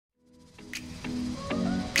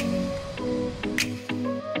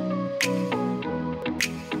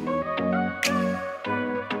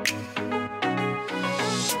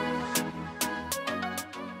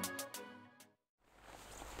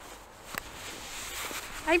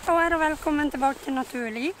Hej på er och välkommen tillbaka till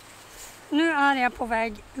Naturliv. Nu är jag på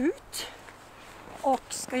väg ut och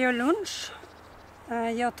ska göra lunch.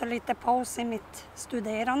 Jag tar lite paus i mitt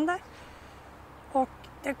studerande. Och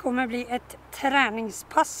det kommer bli ett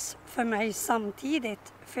träningspass för mig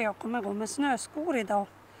samtidigt. För jag kommer gå med snöskor idag.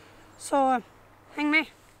 Så häng med!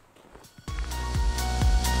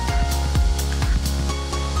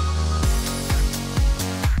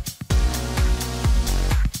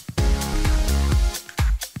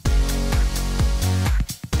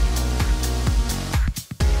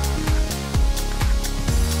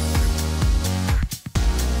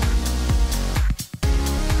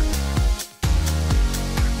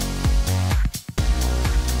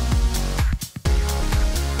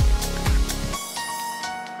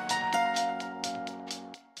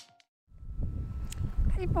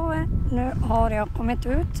 Nu har jag kommit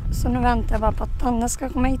ut, så nu väntar jag bara på att Anna ska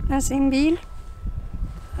komma hit med sin bil.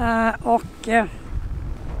 Det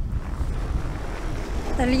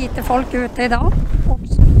är lite folk ute idag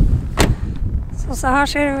också. Så här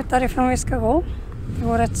ser det ut därifrån vi ska gå. Det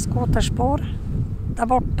går ett skoterspår där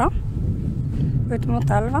borta, ut mot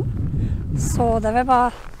älven. Så det är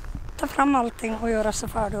bara ta fram allting och göra sig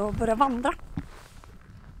färdig och börja vandra.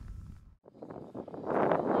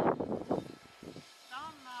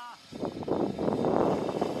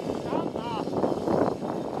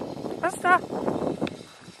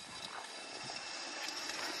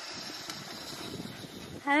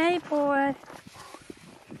 Hej på er.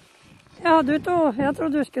 Ja, jag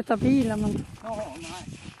trodde du skulle ta bilen, men... Ja,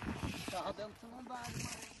 nej. Jag hade inte någon värme.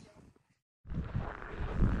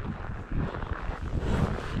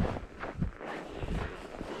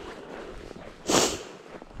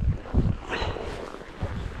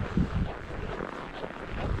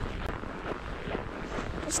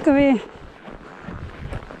 Då ska vi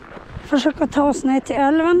försöka ta oss ner till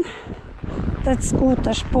älven. Det är ett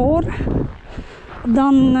skoterspår.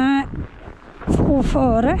 Danne får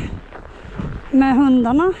före med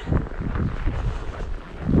hundarna.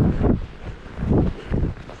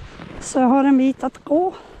 Så jag har en bit att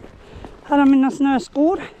gå. Här har mina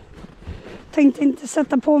snöskor. Tänkte inte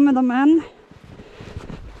sätta på mig dem än.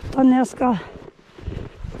 Utan jag ska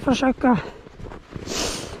försöka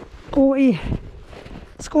gå i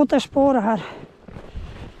skoterspåret här.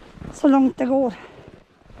 Så långt det går.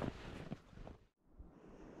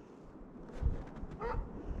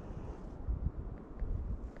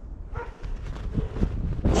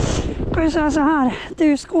 Ska vi säga så här, det är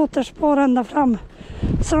ju skoterspår ända fram.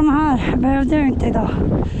 Så de här behövde jag inte idag.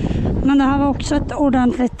 Men det här var också ett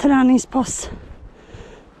ordentligt träningspass.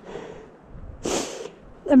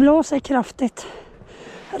 Det blåser kraftigt.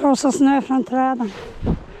 Rasar snö från träden.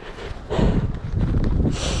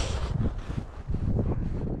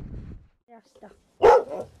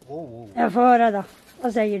 Jag får höra då.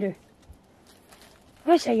 Vad säger du?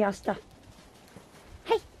 Vad säger Asta?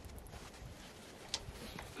 Hej!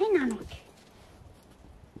 Hej Nanok!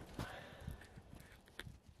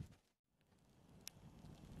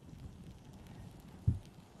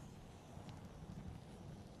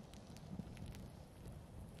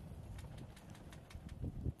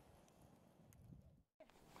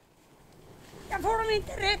 Jag får dem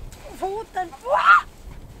inte rätt på foten.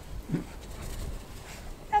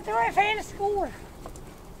 Jag tror det är fel skor.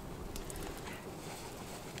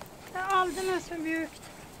 Det är alldeles för mjukt.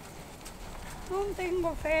 Någonting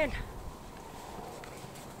går fel.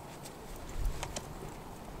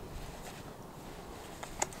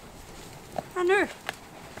 Ja, nu.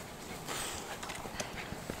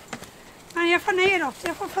 Men jag får neråt.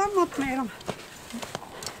 Jag får framåt med dem.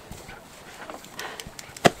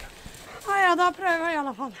 Ja, då prövar jag i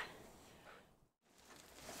alla fall.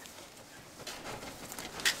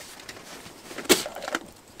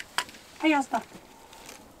 Hej Asta.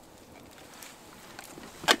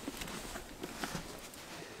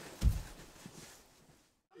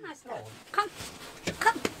 Kom.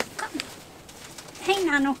 Hej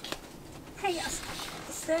Nanok. Hej Asta.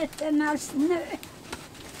 Söten av snö.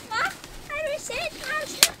 Va? Är du söten av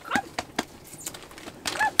snö? Kom.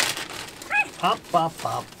 Här.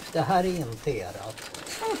 App. Det här är inte erat.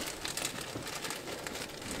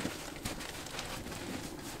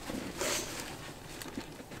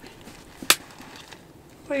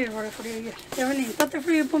 Oj, vad det flyger. Jag vill inte att det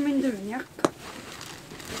flyger på min dunjacka.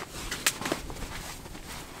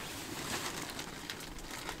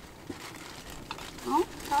 Ja,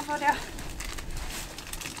 där var det.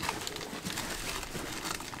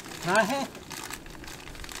 Nej.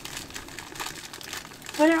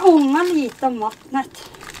 Börjar ånga lite om vattnet.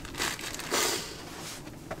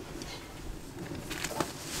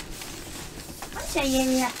 Vad säger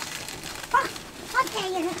ni?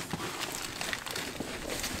 Okej.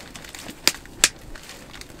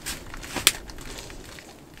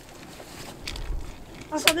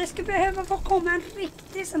 Alltså det skulle behöva få komma en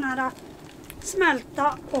riktig sån här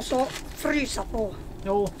smälta och så frysa på.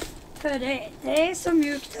 Jo. För det är så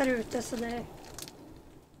mjukt här ute så det...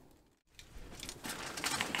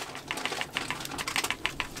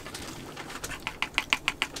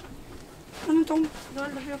 Den är tom. Då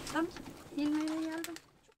rullar vi upp den. In med den hjälpen.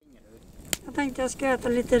 Jag tänkte jag ska äta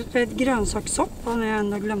lite rädd grönsakssoppa när jag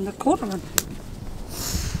ändå glömde korven.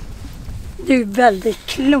 Det är ju väldigt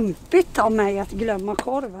klumpigt av mig att glömma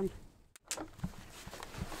korven.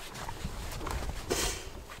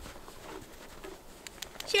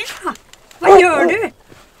 Tjena! Vad gör du?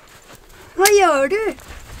 Vad gör du?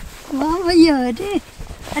 Vad gör du?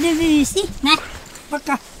 Är det busigt? Nej.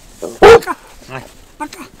 Backa. Backa. Nej.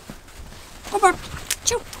 Backa. Gå bort.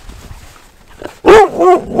 Tjo.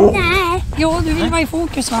 Nej. Jo, du vill vara i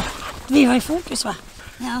fokus va? Du vill vara i fokus va?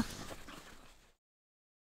 Ja.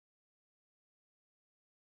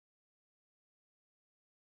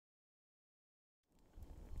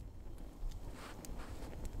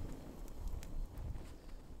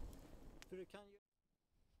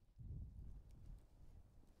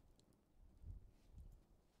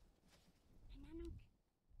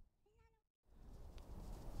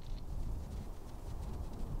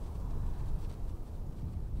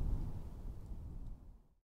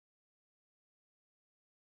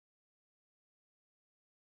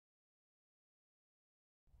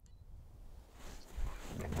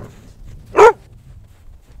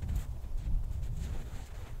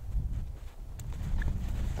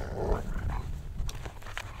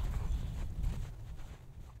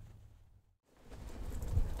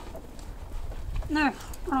 Nu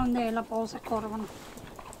har de delat på sig korvarna.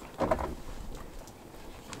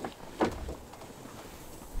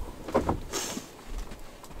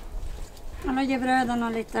 Jag lägger bröderna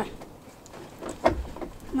lite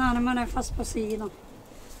närmare fast på sidan.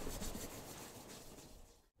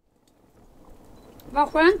 Vad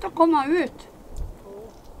skönt att komma ut.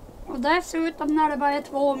 Och dessutom när det bara är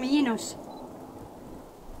 2 minus.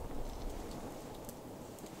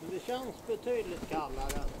 Det känns betydligt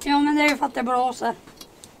kallare. Ja men det är ju för att det blåser.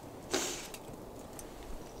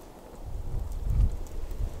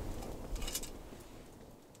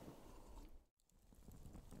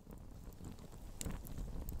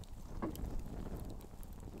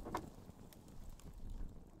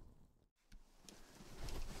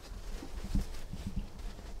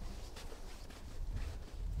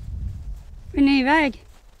 Är ni iväg?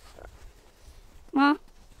 Va?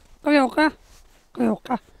 Ska vi åka? Ska vi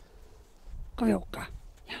åka? Ska vi åka?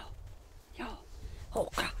 Ja. Ja.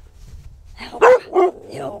 Åka. Åka.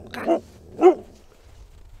 Ja, åka.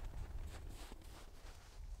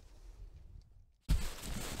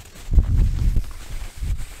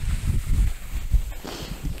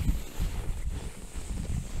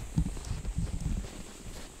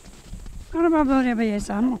 Ska det bara börja bege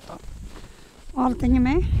sig hemåt då? Och allting är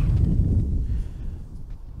med?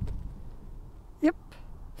 Japp.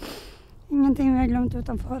 Ingenting vi har glömt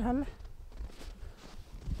utanför heller.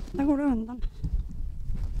 Där går det undan.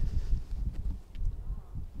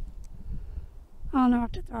 Ja, nu har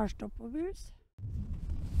det ett tvärstopp på bus.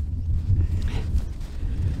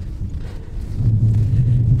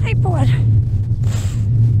 Hej på er!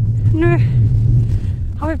 Nu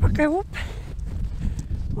har vi packat ihop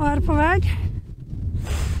och är på väg.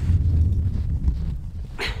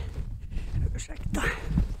 Ursäkta.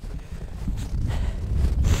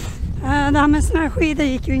 Det här med snöskidor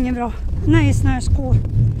gick ju inget bra. Nej, snöskor.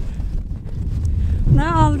 Det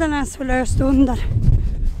är alldeles för löst under.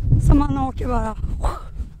 Så man åker bara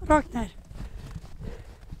rakt ner.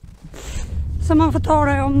 Så man får ta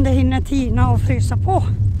det om det hinner tina och frysa på.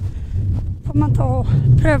 Får man ta och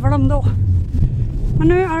pröva dem då. Men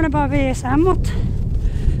nu är det bara att bege sig hemåt.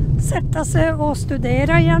 Sätta sig och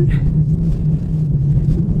studera igen.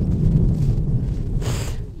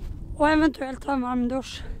 Och eventuellt ta en varm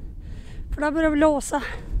dusch. För där börjar det blåsa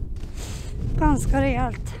ganska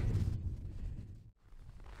rejält.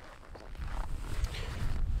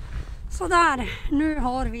 Sådär, nu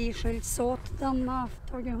har vi skilts åt. Den har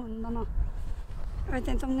tagit hundarna. Jag vet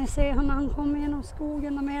inte om ni ser honom, han kommer genom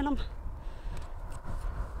skogen och med dem.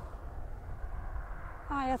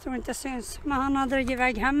 Ja, jag tror inte det syns, men han har dragit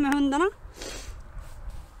iväg hem med hundarna.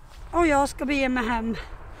 Och jag ska bege mig hem.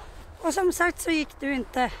 Och som sagt så gick det ju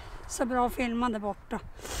inte så bra att filma där borta.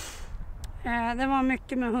 Det var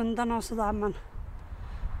mycket med hundarna och sådär,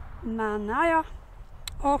 men ja.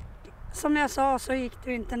 Och som jag sa så gick det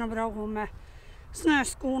ju inte något bra med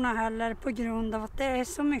snöskorna heller på grund av att det är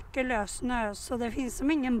så mycket lössnö så det finns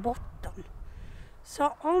som ingen botten.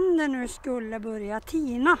 Så om det nu skulle börja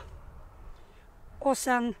tina och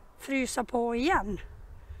sen frysa på igen,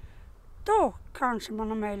 då kanske man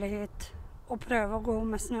har möjlighet att pröva att gå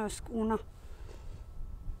med snöskorna.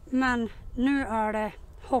 Men nu är det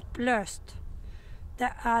hopplöst.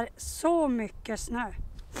 Det är så mycket snö.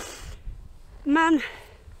 Men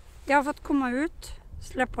jag har fått komma ut,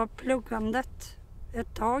 släppa pluggandet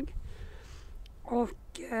ett tag.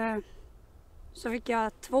 Och så fick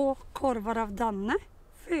jag 2 korvar av Danne.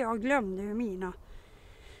 För jag glömde ju mina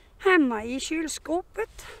hemma i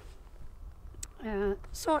kylskåpet.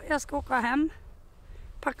 Så jag ska åka hem,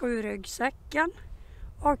 packa ur ryggsäcken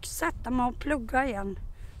och sätta mig och plugga igen.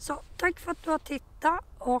 Så tack för att du har tittat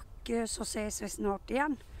och så ses vi snart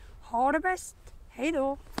igen. Ha det bäst. Hej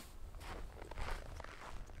då!